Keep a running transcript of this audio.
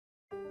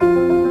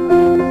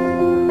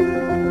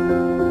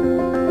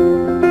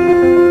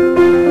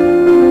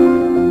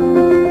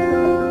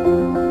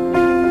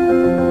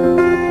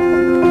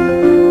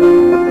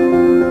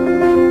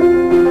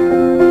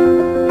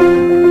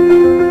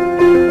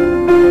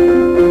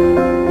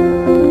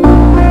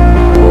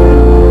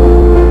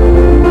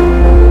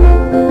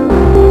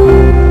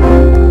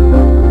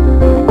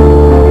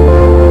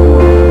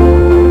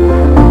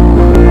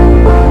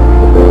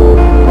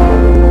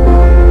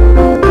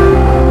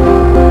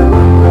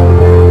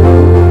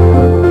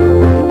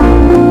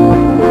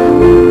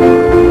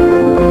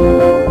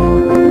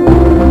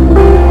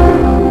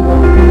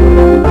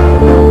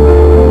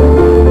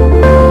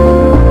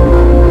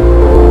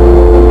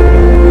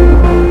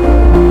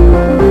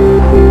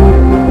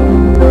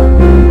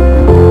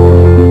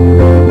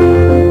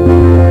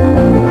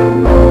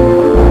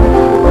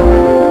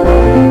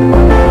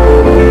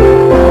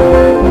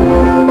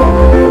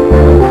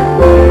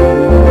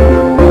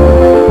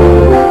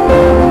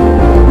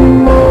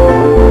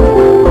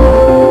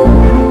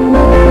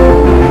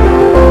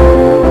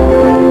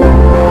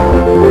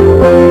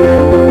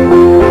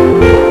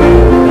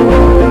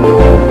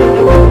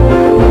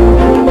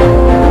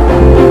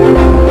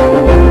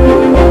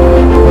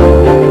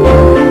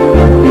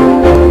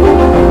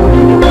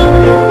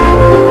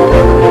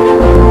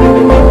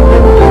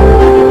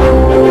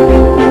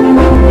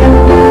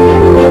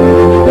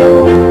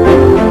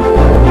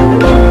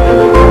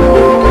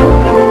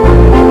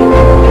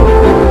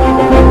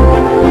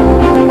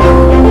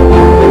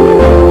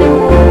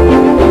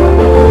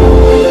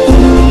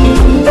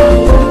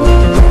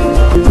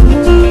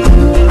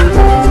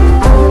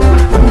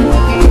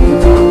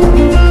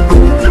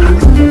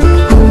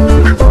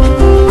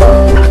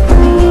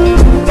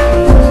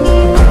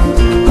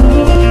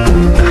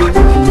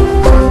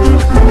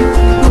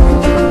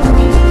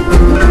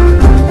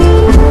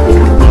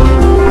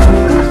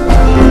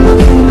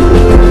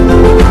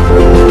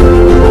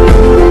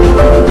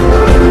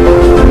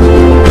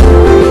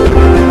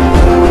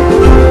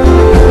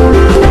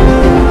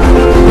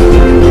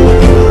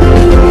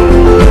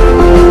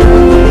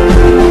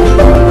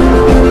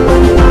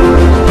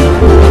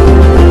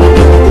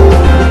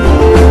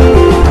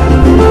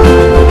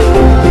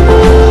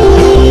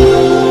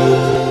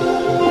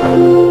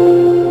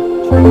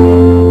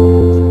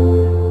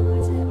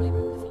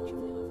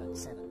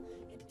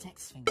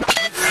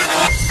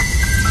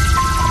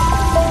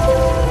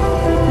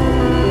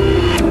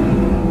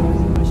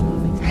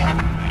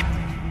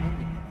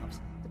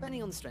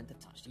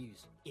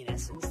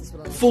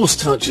Force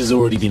Touch has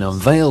already been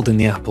unveiled in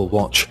the Apple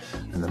Watch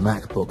and the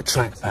MacBook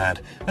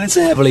trackpad, and it's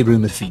a heavily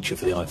rumoured feature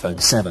for the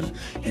iPhone 7.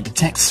 It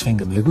detects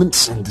finger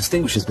movements and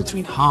distinguishes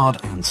between hard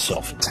and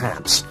soft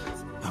taps.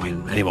 I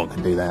mean, anyone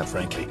can do that,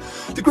 frankly.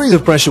 Degrees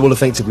of pressure will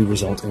effectively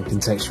result in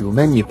contextual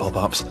menu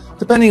pop-ups,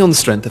 depending on the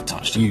strength of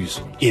touched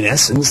use. In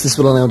essence, this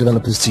will allow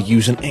developers to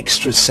use an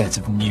extra set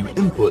of new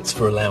inputs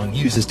for allowing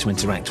users to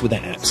interact with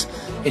their apps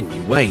in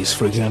new ways.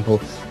 For example,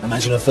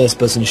 imagine a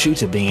first-person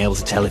shooter being able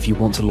to tell if you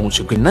want to launch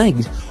a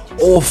grenade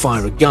or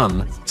fire a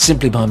gun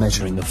simply by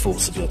measuring the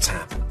force of your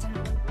tap.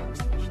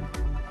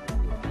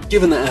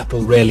 Given that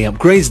Apple rarely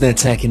upgrades their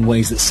tech in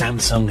ways that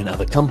Samsung and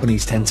other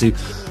companies tend to,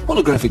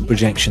 holographic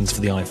projections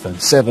for the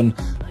iPhone 7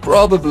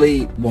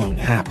 probably won't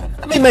happen.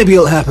 I mean, maybe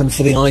it'll happen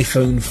for the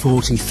iPhone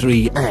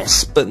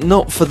 43s, but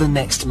not for the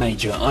next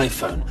major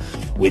iPhone.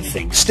 Weird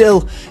thing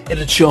still,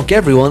 it'd shock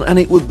everyone and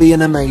it would be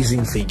an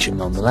amazing feature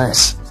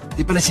nonetheless.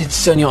 The ability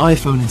to turn your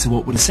iPhone into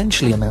what would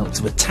essentially amount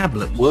to a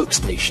tablet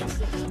workstation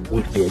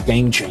would be a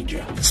game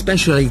changer,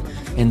 especially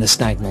in the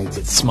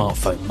stagnated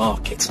smartphone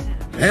market.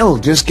 Hell,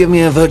 just give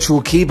me a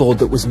virtual keyboard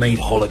that was made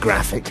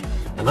holographic,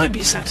 and I'd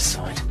be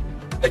satisfied.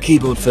 A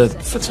keyboard for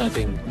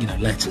typing,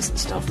 letters and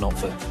stuff, not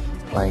for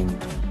playing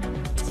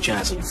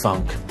jazz and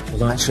funk.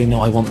 Although actually, no,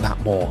 I want that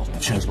more.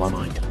 I've changed my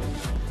mind.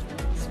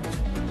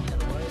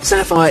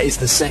 Sapphire is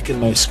the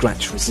second most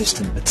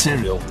scratch-resistant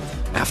material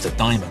after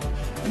diamond,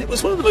 and it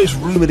was one of the most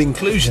rumoured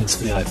inclusions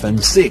for the iPhone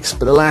 6,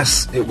 but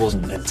alas, it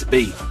wasn't meant to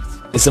be.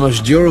 It's the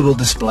most durable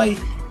display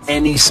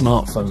any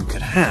smartphone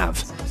could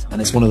have,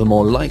 and it's one of the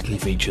more likely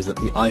features that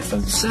the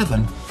iPhone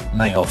 7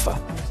 may offer.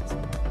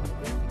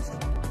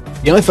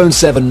 The iPhone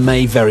 7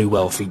 may very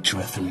well feature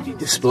a 3D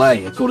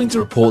display, according to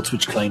reports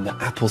which claim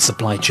that Apple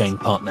supply chain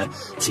partner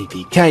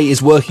TPK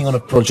is working on a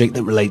project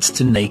that relates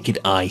to naked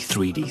eye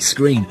 3D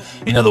screen.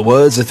 In other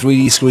words, a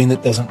 3D screen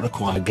that doesn't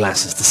require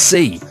glasses to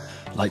see,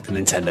 like the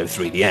Nintendo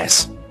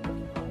 3DS.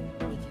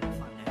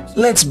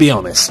 Let's be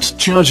honest,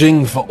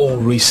 charging for all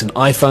recent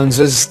iPhones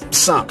has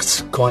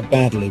sucked quite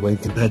badly when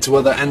compared to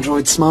other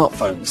Android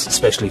smartphones,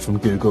 especially from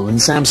Google and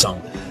Samsung.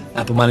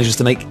 Apple manages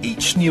to make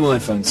each new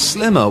iPhone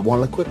slimmer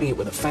while equipping it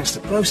with a faster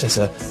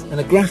processor and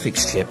a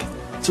graphics chip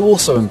to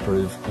also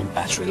improve in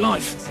battery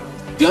life.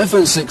 The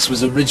iPhone 6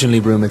 was originally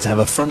rumoured to have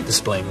a front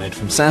display made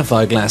from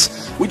sapphire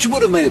glass, which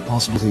would have made it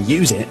possible to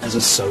use it as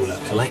a solar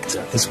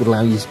collector. This would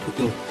allow you to put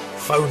your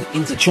phone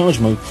into charge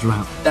mode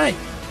throughout the day.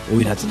 All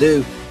you'd have to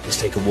do is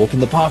take a walk in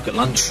the park at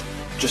lunch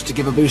just to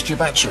give a boost to your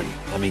battery.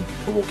 I mean,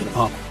 a walk in the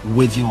park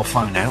with your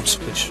phone out,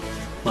 which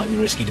might be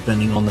risky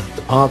depending on the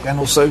park, and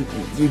also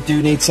you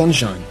do need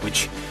sunshine,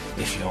 which,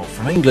 if you're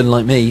from England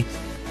like me,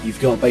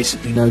 you've got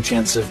basically no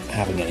chance of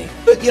having any.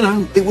 But,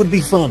 it would be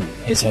fun.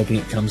 Here's hoping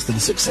it comes to the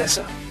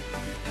successor.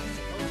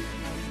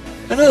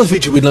 Another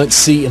feature we'd like to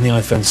see in the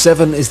iPhone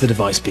 7 is the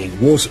device being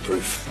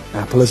waterproof.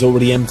 Apple has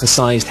already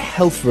emphasised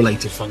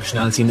health-related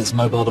functionality in its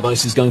mobile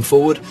devices going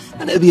forward,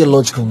 and it would be a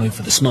logical move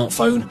for the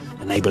smartphone,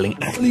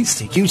 enabling athletes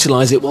to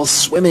utilise it while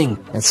swimming,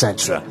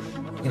 etc.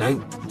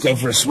 Go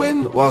for a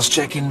swim whilst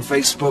checking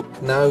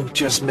Facebook? No,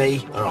 just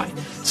me? Alright.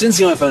 Since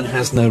the iPhone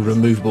has no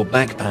removable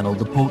back panel,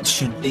 the ports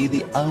should be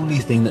the only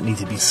thing that need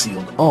to be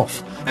sealed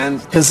off.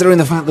 And considering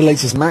the fact the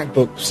latest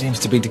MacBook seems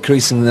to be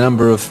decreasing the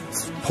number of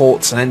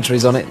ports and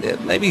entries on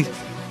it, maybe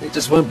it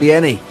just won't be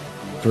any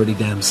pretty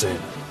damn soon.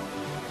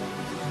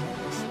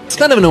 It's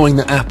kind of annoying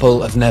that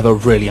Apple have never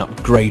really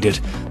upgraded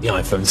the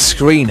iPhone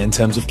screen in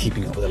terms of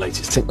keeping up with the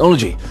latest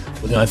technology.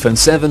 With the iPhone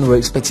 7, we're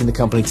expecting the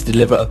company to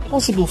deliver a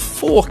possible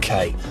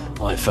 4K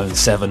iPhone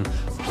 7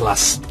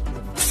 Plus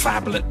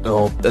phablet,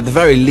 or at the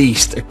very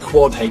least a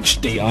Quad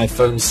HD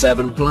iPhone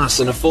 7 Plus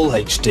and a Full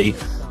HD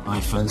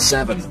iPhone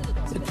 7.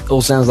 It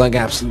all sounds like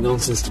absolute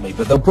nonsense to me,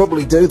 but they'll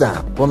probably do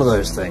that, one of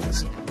those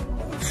things.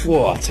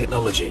 Whoa,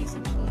 technology.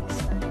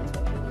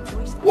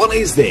 What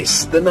is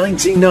this? The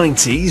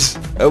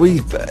 1990s? Are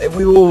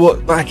we all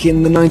back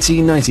in the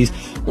 1990s?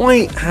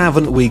 Why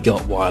haven't we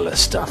got wireless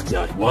stuff,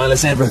 guys?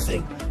 Wireless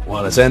everything.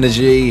 Wireless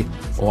energy,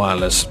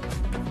 wireless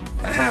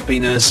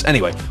happiness.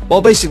 Anyway,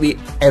 while basically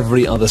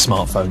every other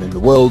smartphone in the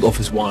world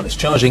offers wireless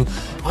charging,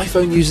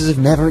 iPhone users have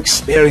never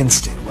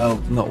experienced it. Well,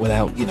 not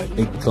without,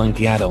 big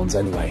clunky add-ons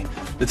anyway.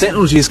 The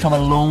technology has come a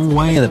long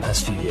way in the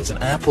past few years,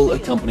 and Apple, a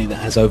company that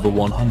has over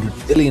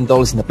 $100 billion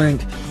in the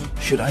bank,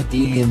 should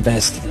ideally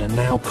invest in a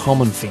now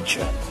common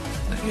feature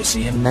that you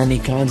see in many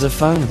kinds of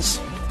phones.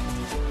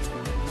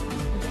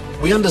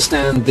 We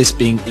understand this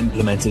being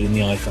implemented in the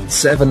iPhone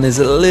 7 is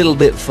a little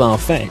bit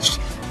far-fetched,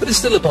 but it's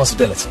still a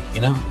possibility,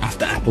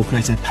 after Apple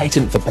created a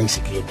patent for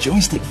basically a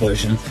joystick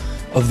version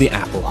of the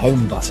Apple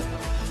Home button.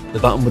 The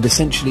button would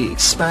essentially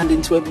expand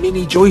into a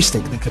mini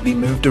joystick that could be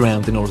moved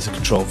around in order to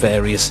control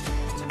various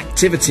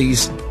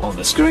activities on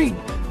the screen.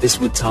 This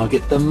would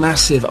target the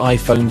massive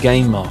iPhone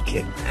game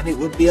market, and it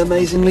would be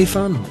amazingly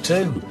fun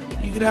too.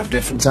 You could have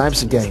different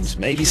types of games,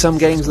 maybe some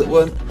games that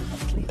weren't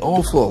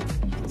awful.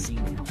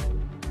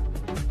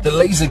 The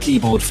laser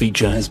keyboard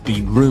feature has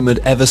been rumoured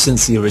ever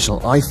since the original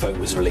iPhone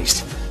was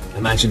released,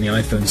 Imagine the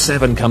iPhone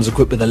 7 comes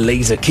equipped with a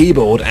laser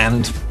keyboard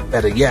and,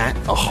 better yet,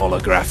 a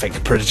holographic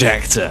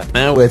projector.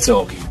 Now we're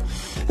talking.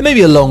 It may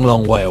be a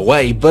long way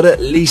away, but at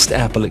least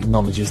Apple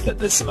acknowledges that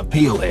there's some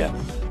appeal here.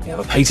 We have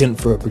a patent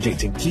for a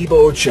projecting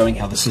keyboard showing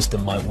how the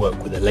system might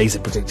work with a laser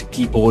projected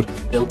keyboard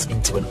built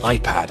into an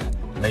iPad.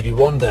 Maybe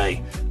one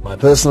day, my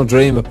personal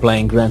dream of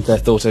playing Grand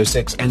Theft Auto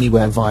 6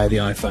 anywhere via the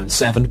iPhone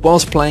 7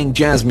 whilst playing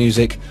jazz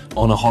music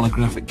on a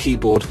holographic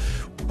keyboard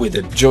with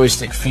a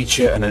joystick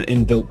feature and an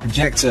inbuilt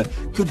projector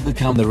could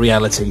become the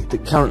reality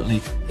that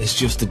currently is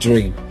just a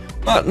dream.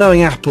 But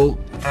knowing Apple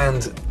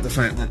and the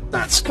fact that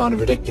that's kind of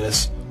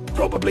ridiculous,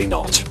 probably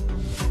not.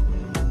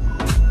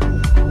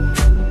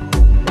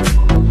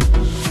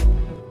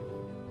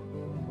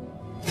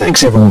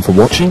 Thanks everyone for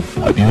watching,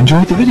 hope you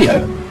enjoyed the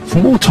video. For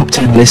more top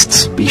 10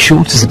 lists, be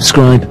sure to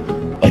subscribe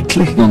by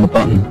clicking on the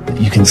button that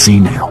you can see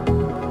now.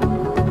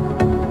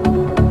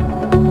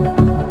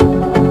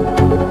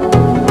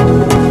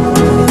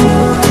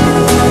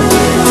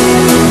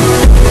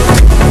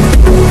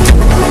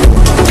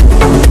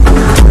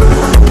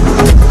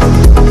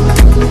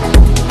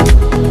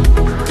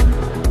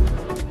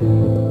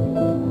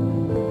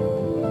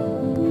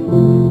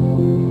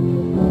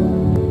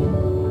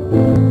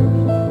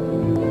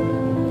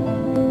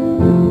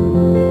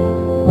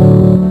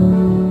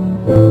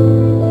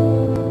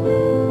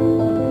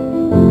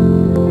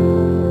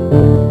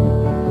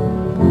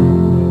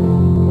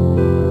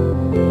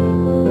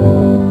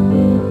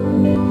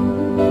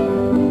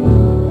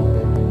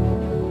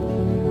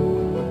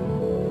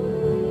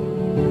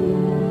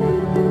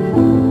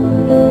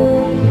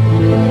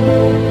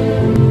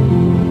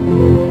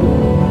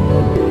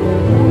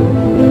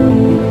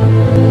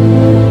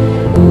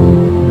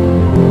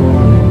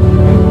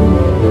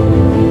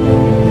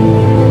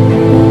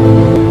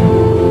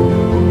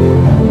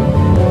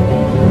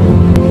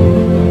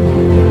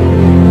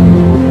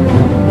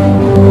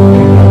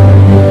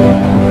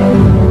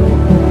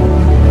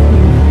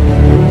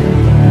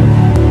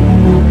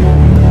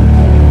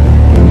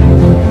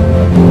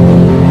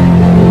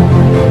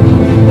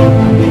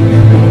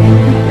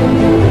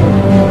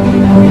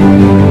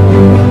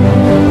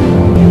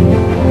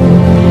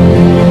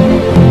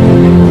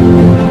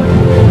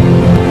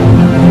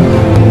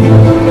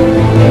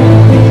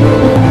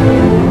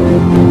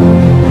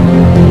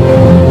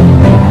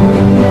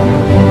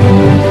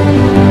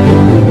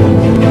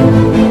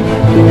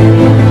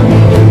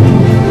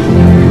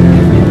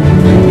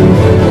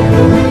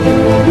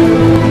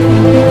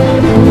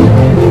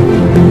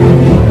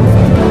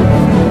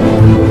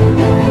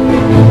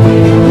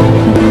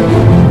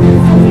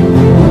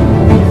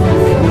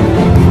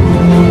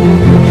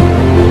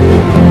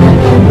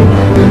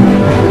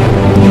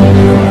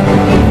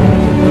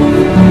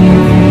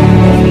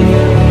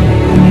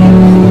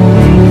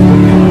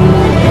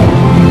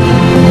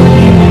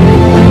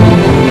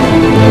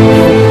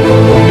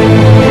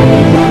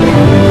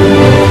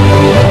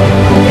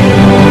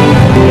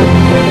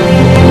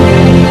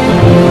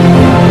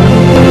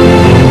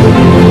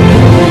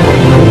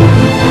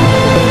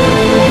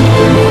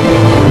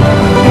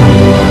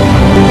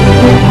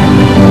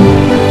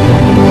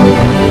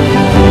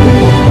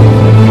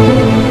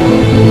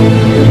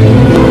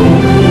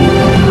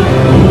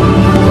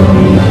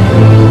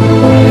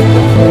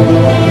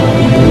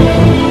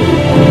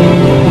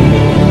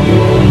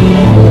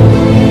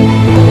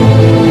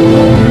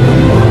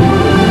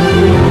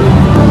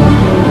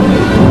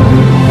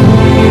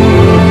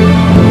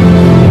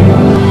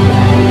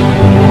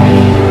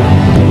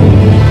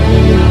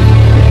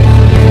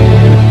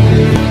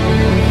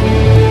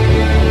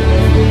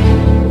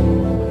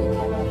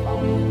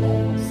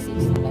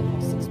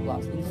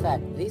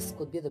 This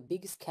could be the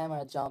biggest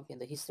camera jump in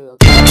the history of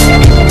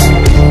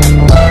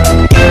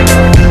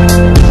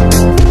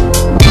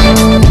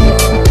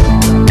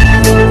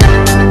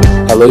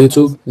Hello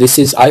YouTube, this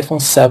is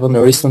iPhone 7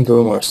 recent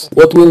rumors.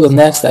 What will the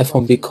next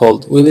iPhone be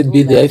called? Will it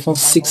be the iPhone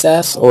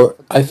 6s or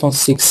iPhone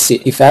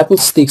 6c? If Apple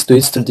sticks to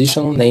its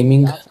traditional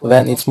naming,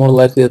 then it's more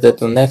likely that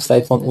the next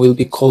iPhone will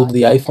be called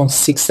the iPhone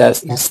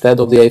 6s instead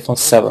of the iPhone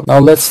 7. Now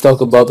let's talk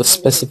about the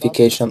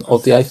specification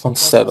of the iPhone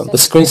 7. The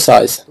screen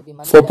size.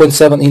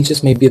 4.7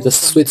 inches may be the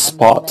sweet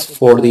spot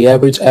for the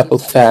average Apple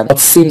fan, but it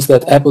seems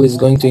that Apple is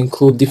going to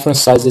include different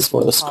sizes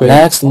for the screen.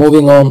 Next,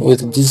 moving on with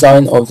the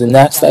design of the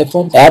next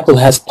iPhone, Apple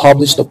has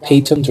published a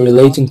patent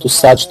relating to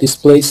such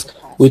displays,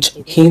 which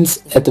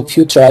hints at a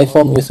future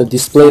iPhone with a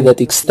display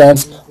that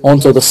extends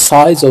onto the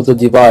sides of the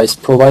device,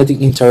 providing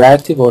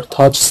interactive or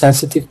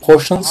touch-sensitive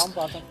portions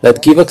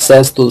that give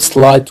access to the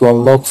slide to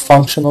unlock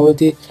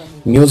functionality,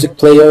 music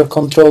player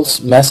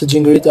controls,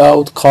 messaging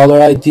readout, caller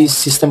ID,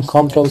 system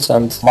controls,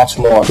 and much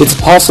more. It's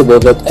possible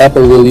that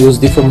Apple will use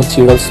different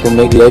materials to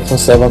make the iPhone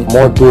 7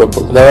 more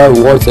durable. There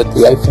are words that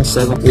the iPhone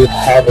 7 will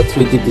have a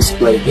 3D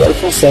display. The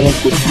iPhone 7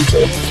 could feature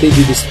a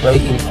 3D display.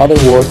 In other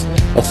words,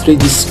 a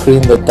 3D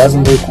screen that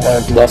doesn't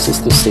require glasses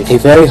to see. A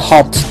very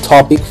hot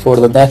topic for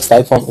the next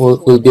iPhone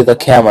will be the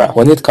camera.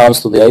 When it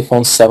comes to the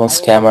iPhone 7's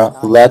camera,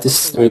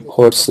 latest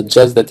reports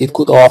suggest that it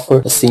could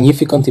offer a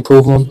significant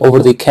improvement over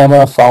the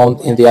camera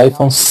found in the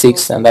iPhone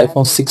 6 and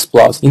iPhone 6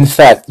 Plus. In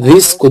fact,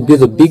 this could be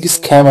the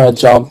biggest camera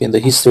jump in the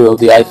history of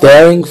the iPhone.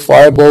 Daring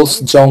Fireball's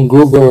John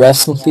Gruber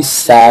recently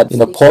said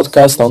in a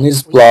podcast on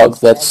his blog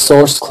that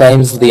source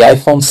claims the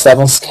iPhone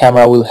 7's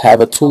camera will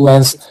have a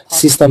two-lens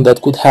system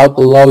that could help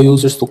allow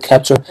users to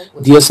capture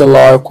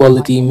DSLR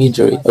quality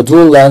imagery. A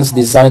dual-lens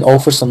design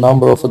offers a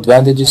number of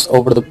advantages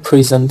over the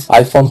present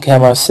iPhone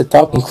camera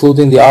setup,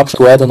 including the option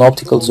to add an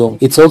optical zoom.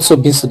 It's also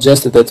been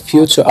suggested that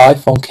future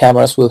iPhone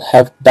cameras will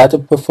have better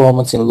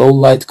performance in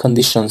low-light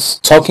conditions.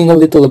 Talking a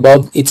little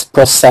about its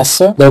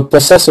processor, the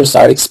processors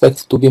are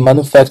expected to be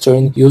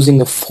manufactured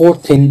using a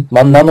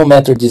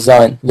 14-nanometer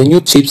design. The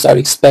new chips are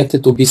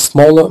expected to be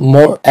smaller,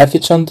 more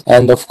efficient,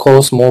 and of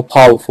course more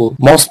powerful.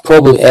 Most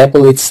probably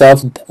Apple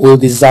itself will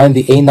design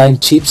the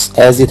A9 chips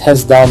as it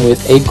has done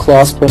with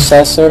A-class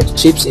processor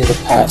chips in the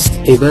past.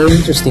 A very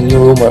interesting new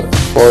rumor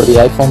for the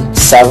iPhone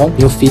 7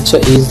 new feature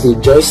is the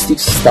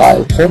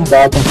joystick-style home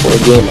button for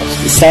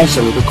gamers.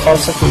 Essentially, the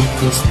concept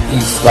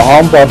is the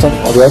home button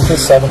on the iPhone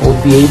 7 will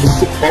be able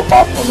to pop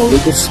up on a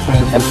little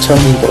screen and turn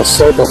into a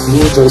sort of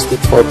mini joystick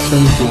for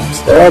playing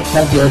games. There are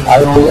plenty of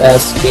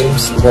iOS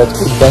games that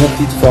could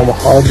benefit from a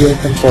hardware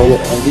controller,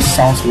 and this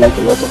sounds like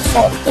a lot of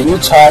fun. A new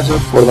charger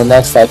for the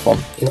next iPhone.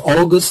 In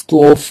August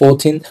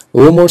 2014,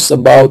 rumors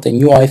about a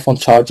new iPhone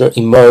charger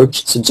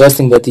emerged,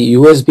 suggesting that the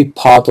USB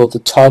part of the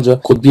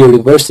charger could be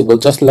reversible,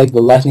 just like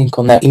the Lightning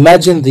connector.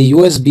 Imagine the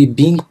USB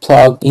being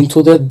plugged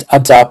into the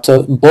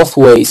adapter both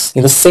ways,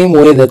 in the same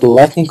way that the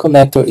Lightning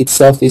connector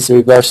itself is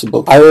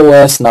reversible.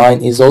 iOS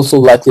 9 is also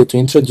likely to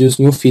introduce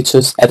new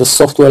features at the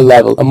software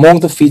level. Among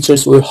the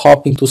features we're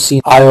hoping to see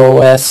in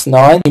iOS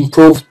 9,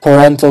 improved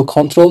parental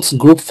controls,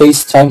 group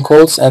FaceTime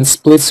calls, and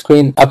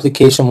split-screen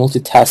application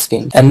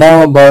multitasking. And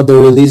now about the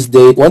release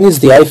date. When is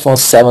the iPhone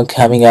 7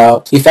 coming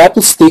out? If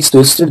Apple sticks to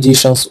its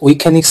traditions, we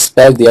can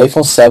expect the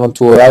iPhone 7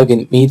 to arrive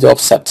in mid of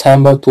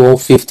September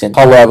 2015.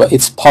 However,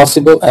 it's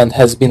possible and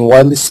has been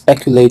widely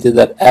speculated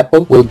that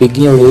Apple will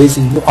begin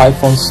releasing new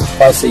iPhones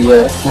twice a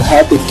year to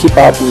help it keep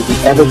up with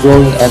the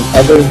ever-growing and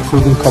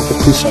ever-improving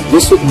competition.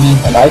 This would mean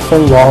an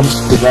iPhone launch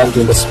event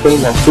in the spring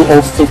of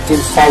 2015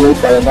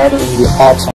 followed by another in the autumn.